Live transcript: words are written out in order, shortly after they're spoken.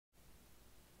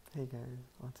Hey guys,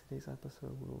 on today's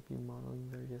episode we will be modeling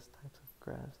various types of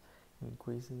graphs and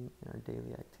equations in our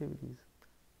daily activities.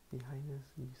 Behind us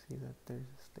you see that there's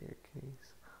a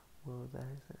staircase. Well, that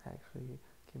is actually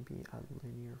can be a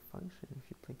linear function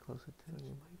if you pay close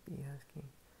attention. You might be asking,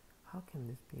 how can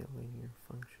this be a linear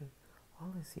function?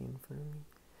 All I see in front of me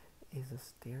is a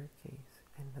staircase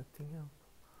and nothing else.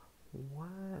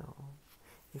 Wow!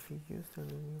 If you use the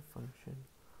linear function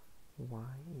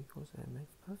y equals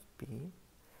mx plus b,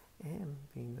 m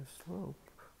being the slope,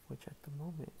 which at the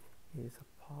moment is a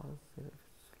positive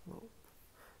slope.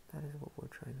 That is what we're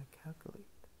trying to calculate.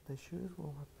 The shoes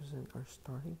will represent our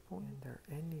starting point and our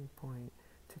ending point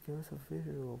to give us a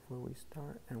visual of where we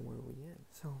start and where we end.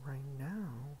 So right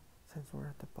now, since we're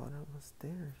at the bottom of the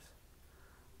stairs,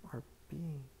 our b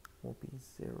will be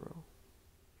 0.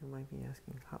 You might be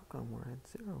asking, how come we're at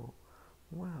 0?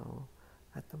 Well,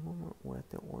 at the moment we're at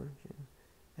the origin,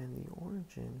 and the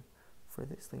origin for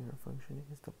this linear function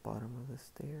is the bottom of the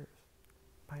stairs.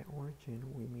 By origin,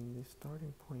 we mean the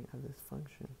starting point of this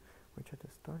function, which at the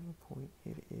starting point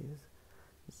it is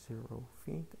 0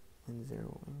 feet and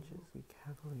 0 inches. We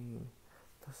calculate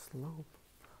the slope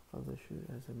of the shoes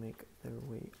as they make their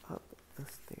way up the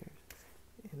stairs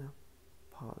in a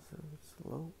positive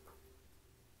slope.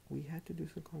 We had to do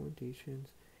some computations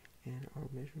and our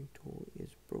measuring tool is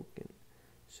broken,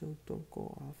 so don't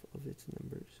go off of its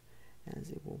numbers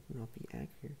as it will not be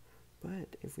accurate.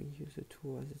 But if we use the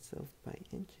tool as itself by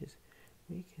inches,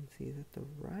 we can see that the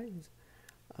rise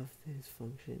of this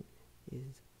function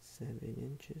is 7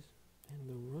 inches and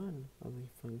the run of the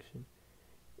function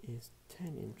is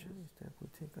 10 inches. Every step we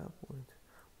take upwards,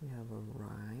 we have a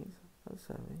rise of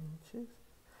 7 inches,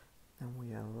 then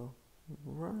we have a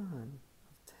run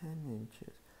of 10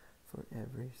 inches for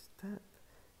every step.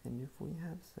 And if we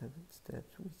have 7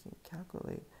 steps, we can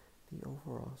calculate the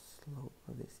overall slope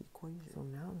of this equation. So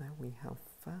now that we have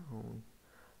found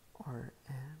our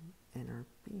m and our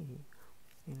b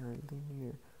in our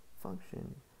linear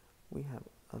function, we have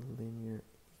a linear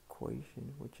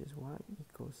equation, which is y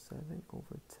equals 7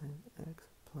 over 10x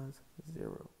plus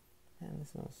 0. And it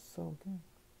smells so good.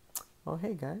 Oh,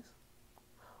 hey guys.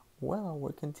 Well,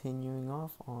 we're continuing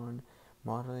off on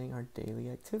modeling our daily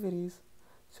activities.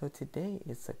 So today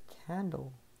it's a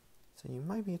candle. So you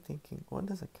might be thinking, what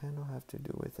does a candle have to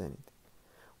do with anything?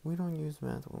 We don't use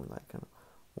math when we light a candle.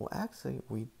 Well, actually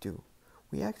we do.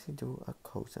 We actually do a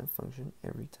cosine function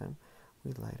every time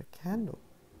we light a candle.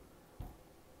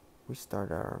 We start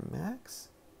at our max.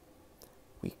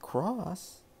 We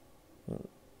cross.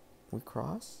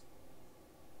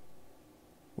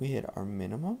 We hit our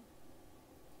minimum.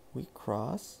 We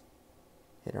cross.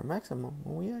 Hit our maximum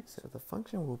when we exit. So the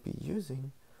function we'll be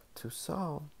using to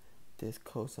solve this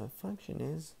cosine function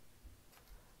is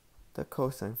the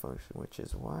cosine function, which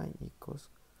is y equals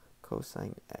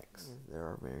cosine x. There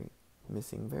are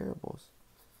missing variables.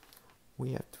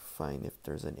 We have to find if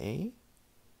there's an a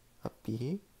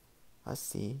b, a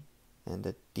c, and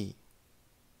a d.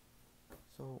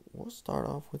 So we'll start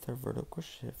off with our vertical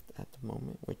shift at the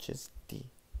moment, which is d.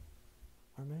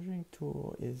 Our measuring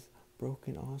tool is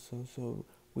broken also, so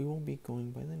we won't be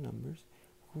going by the numbers.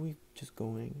 We're just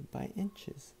going by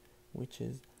inches, which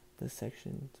is the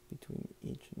sections between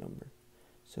each number.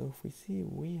 So if we see,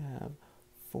 we have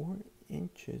 4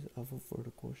 inches of a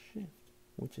vertical shift,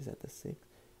 which is at the 6th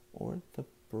or the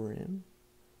brim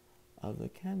of the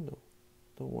candle,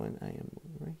 the one I am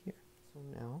right here. So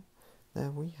now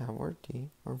that we have our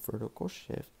d, our vertical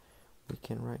shift, we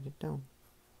can write it down,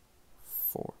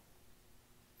 4.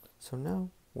 So now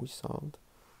we solved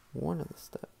one of the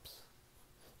steps.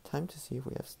 Time to see if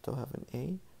we still have an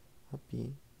a, a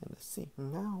b, and a c.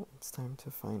 Now it's time to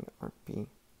find our b.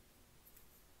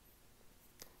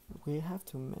 We have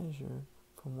to measure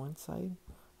from one side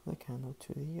of the candle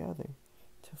to the other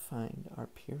to find our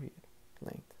period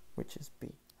length, which is b.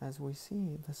 As we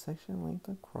see, the section length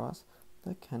across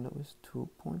the candle is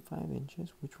 2.5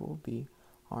 inches, which will be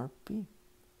our b.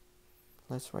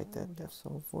 Let's write that down.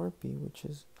 So for b, which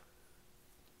is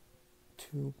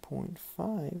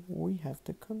 2.5, we have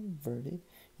to convert it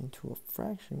into a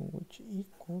fraction, which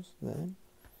equals then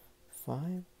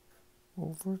 5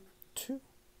 over 2.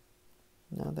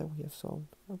 Now that we have solved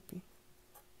our b,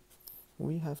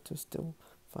 we have to still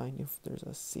find if there's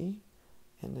a c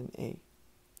and an a.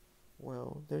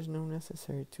 Well, there's no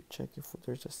necessary to check if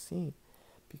there's a c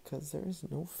because there is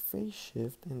no phase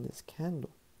shift in this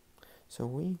candle. So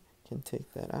we can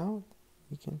take that out,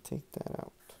 we can take that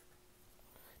out.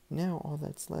 Now all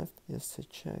that's left is to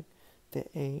check the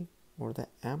a or the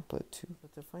amplitude.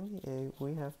 But to find the a,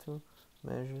 we have to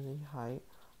measure the height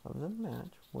of the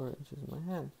match, which is my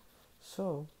hand.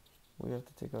 So we have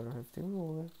to take out our hefty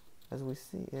ruler. As we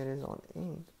see, it is on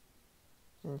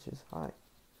 8 inches high.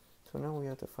 So now we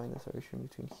have to find the separation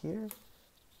between here,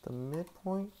 the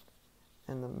midpoint,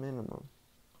 and the minimum.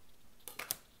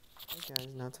 Okay guys,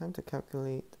 now time to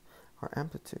calculate our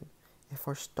amplitude. If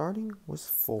our starting was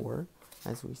 4,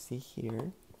 as we see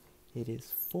here, it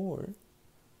is 4.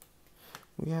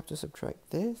 We have to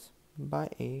subtract this by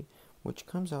 8, which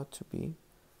comes out to be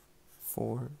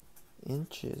 4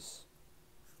 inches.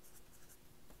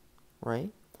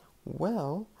 Right?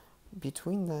 Well,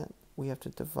 between that, we have to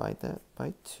divide that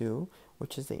by 2,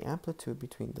 which is the amplitude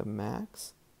between the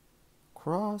max,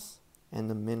 cross, and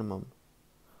the minimum,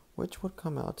 which would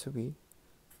come out to be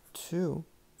 2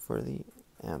 for the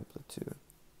amplitude.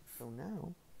 So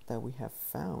now that we have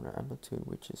found our amplitude,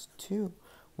 which is 2,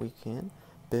 we can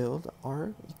build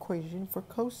our equation for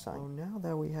cosine. So now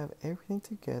that we have everything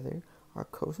together, our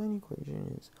cosine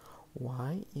equation is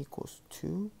y equals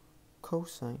 2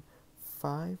 cosine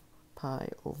 5 pi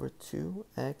over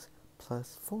 2x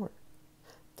plus 4.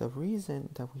 The reason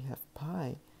that we have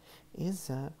pi is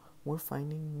that we're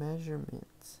finding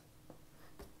measurements.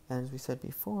 As we said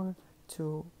before,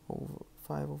 2 over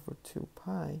 5 over 2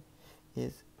 pi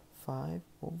is 5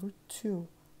 over 2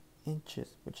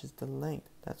 inches, which is the length.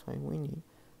 That's why we need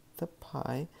the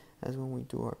pi, as when we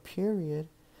do our period,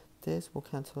 this will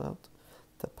cancel out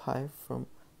the pi from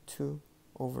 2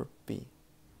 over b.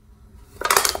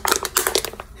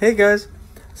 Hey guys,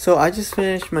 so I just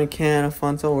finished my can of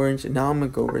Fanta Orange, and now I'm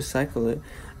gonna go recycle it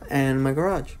in my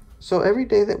garage. So every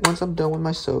day that once I'm done with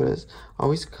my sodas, I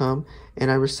always come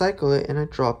and I recycle it and I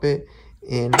drop it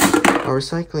in a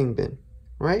recycling bin,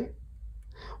 right?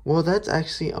 Well, that's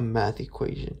actually a math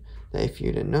equation that, if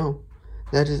you didn't know,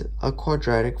 that is a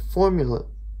quadratic formula.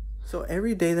 So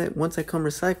every day that once I come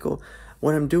recycle,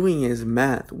 what I'm doing is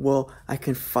math. Well, I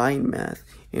can find math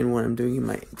in what I'm doing in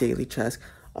my daily task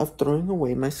of throwing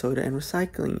away my soda and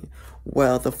recycling it.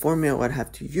 Well, the formula I'd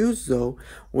have to use though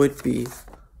would be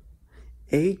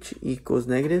h equals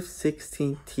negative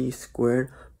 16t squared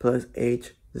plus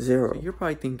h0. So you're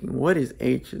probably thinking, what is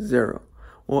h0?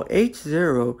 Well,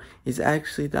 h0 is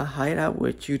actually the height at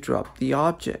which you drop the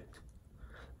object,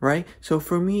 right? So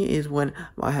for me is when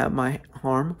I have my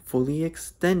arm fully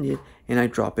extended and I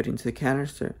drop it into the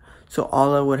canister. So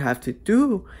all I would have to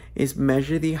do is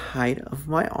measure the height of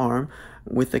my arm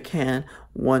with the can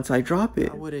once I drop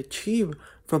it. I would achieve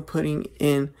from putting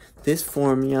in this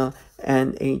formula,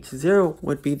 and h0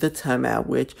 would be the time at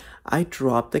which I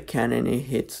drop the can and it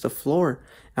hits the floor.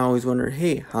 I always wonder,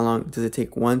 hey, how long does it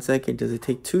take? 1 second? Does it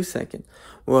take 2 seconds?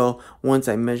 Well, once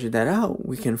I measure that out,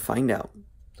 we can find out.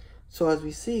 So as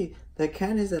we see, the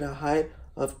can is at a height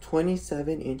of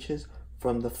 27 inches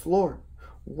from the floor.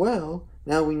 Well,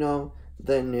 now we know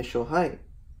the initial height.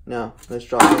 Now, let's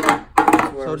drop it.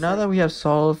 So now that we have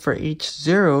solved for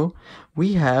h0,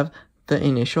 we have the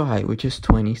initial height, which is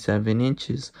 27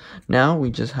 inches. Now we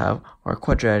just have our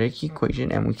quadratic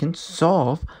equation and we can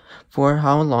solve for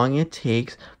how long it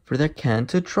takes for the can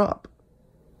to drop.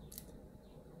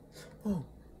 Oh,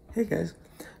 hey guys.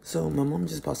 So my mom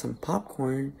just bought some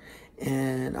popcorn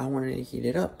and I wanted to heat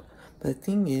it up. But the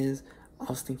thing is, I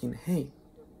was thinking, hey,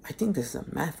 I think this is a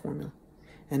math formula.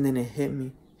 And then it hit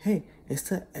me, hey, it's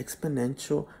the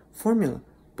exponential formula,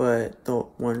 but the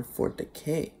one for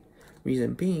decay.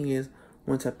 Reason being is,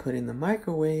 once I put in the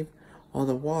microwave, all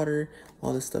the water,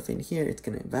 all the stuff in here, it's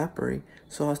going to evaporate.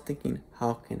 So I was thinking,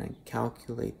 how can I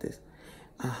calculate this?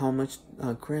 How much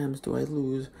grams do I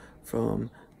lose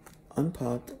from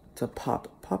unpopped to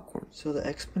pop popcorn? So the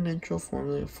exponential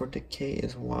formula for decay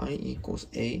is y equals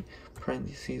a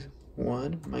parentheses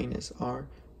 1 minus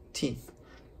rt.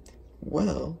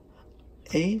 Well,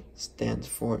 a stands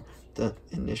for the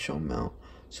initial amount.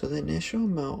 So the initial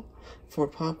amount for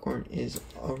popcorn is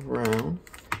around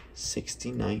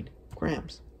 69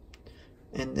 grams.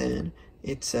 And then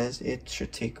it says it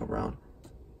should take around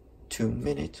 2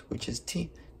 minutes, which is t.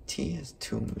 T is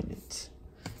 2 minutes.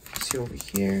 See over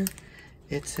here,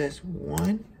 it says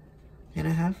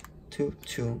 1.5 to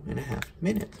 2.5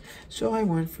 minutes. So I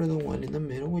went for the one in the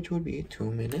middle, which would be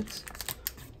 2 minutes.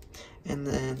 And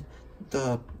then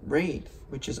the rate,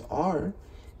 which is r,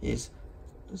 is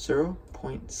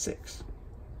 0.6.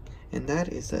 And that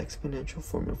is the exponential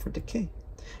formula for decay.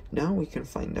 Now we can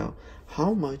find out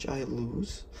how much I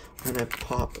lose when I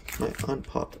pop my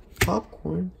unpopped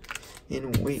popcorn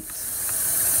in weight.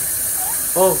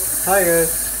 Oh, hi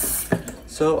guys.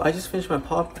 So I just finished my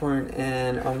popcorn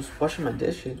and I was washing my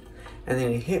dishes and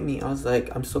then it hit me. I was like,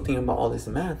 I'm still thinking about all this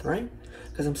math, right?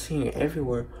 Because I'm seeing it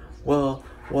everywhere. Well,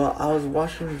 while I was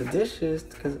washing the dishes,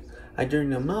 because I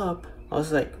dirtied them up, I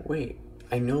was like, wait,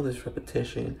 I know this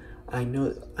repetition. I know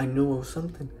it was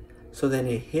something. So then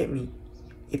it hit me.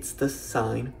 It's the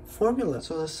sine formula.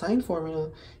 So the sine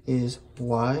formula is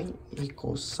y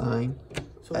equals sine.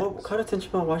 So what caught attention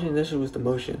about washing dishes was the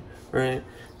motion, right?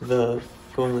 The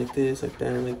going like this, like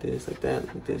that, like this, like that,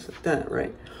 like this, like that,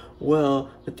 right? Well,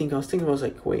 the thing I was thinking was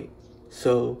like, wait,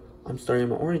 so I'm starting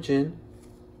my origin,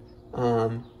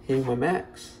 hitting my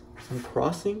max, I'm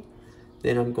crossing,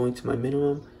 then I'm going to my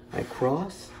minimum, I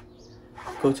cross,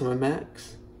 go to my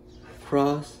max,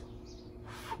 cross,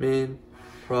 min,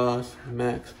 cross,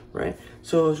 max, right?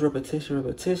 So it was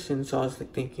repetition, so I was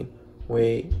like thinking,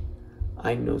 wait,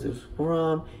 I know this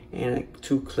from, and I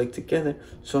two click together,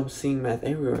 so I'm seeing math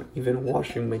everywhere, even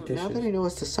washing my dishes. Now that I know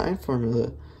it's the sine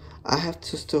formula, I have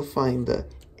to still find the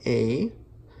A,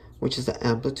 which is the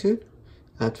amplitude.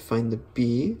 I have to find the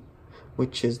B,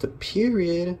 which is the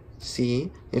period.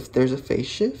 C, if there's a phase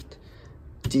shift.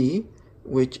 D,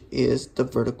 which is the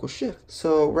vertical shift.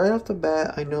 So right off the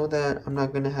bat, I know that I'm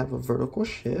not going to have a vertical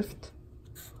shift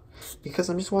because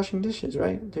I'm just washing dishes,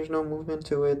 right? There's no movement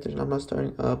to it. I'm not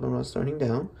starting up, I'm not starting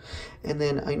down. And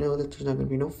then I know that there's not going to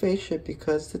be no phase shift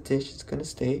because the dish is going to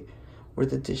stay where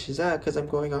the dish is at because I'm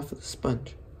going off of the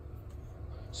sponge.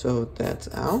 So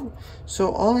that's out.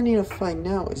 So all I need to find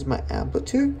now is my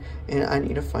amplitude, and I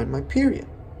need to find my period.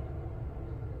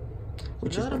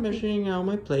 Which is now that I'm measuring out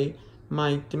my plate,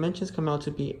 my dimensions come out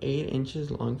to be 8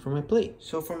 inches long for my plate.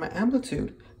 So for my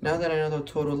amplitude, now that I know the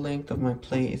total length of my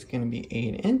plate is going to be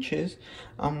 8 inches,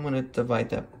 I'm going to divide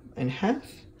that in half.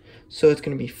 So it's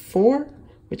going to be 4,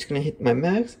 which is going to hit my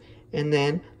max, and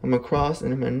then I'm going to cross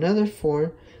and I'm another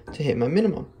 4 to hit my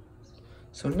minimum.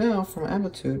 So now for my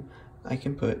amplitude, I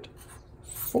can put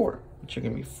 4, which are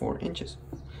going to be 4 inches.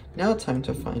 Now time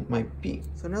to find my B.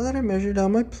 So now that I measured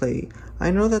out my plate, I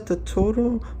know that the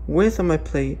total width of my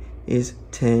plate is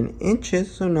 10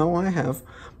 inches. So now I have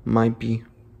my B.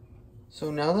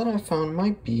 So now that I found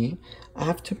my B, I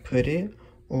have to put it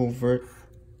over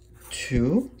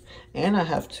 2. And I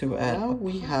have to add, now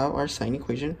we have our sine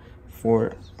equation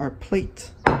for our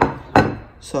plate.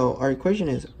 So our equation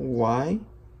is y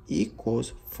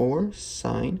equals 4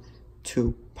 sine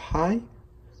 2 pi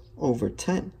over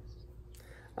 10.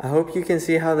 I hope you can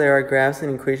see how there are graphs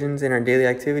and equations in our daily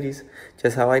activities,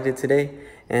 just how I did today.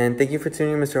 And thank you for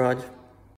tuning in, Mr. Hodge.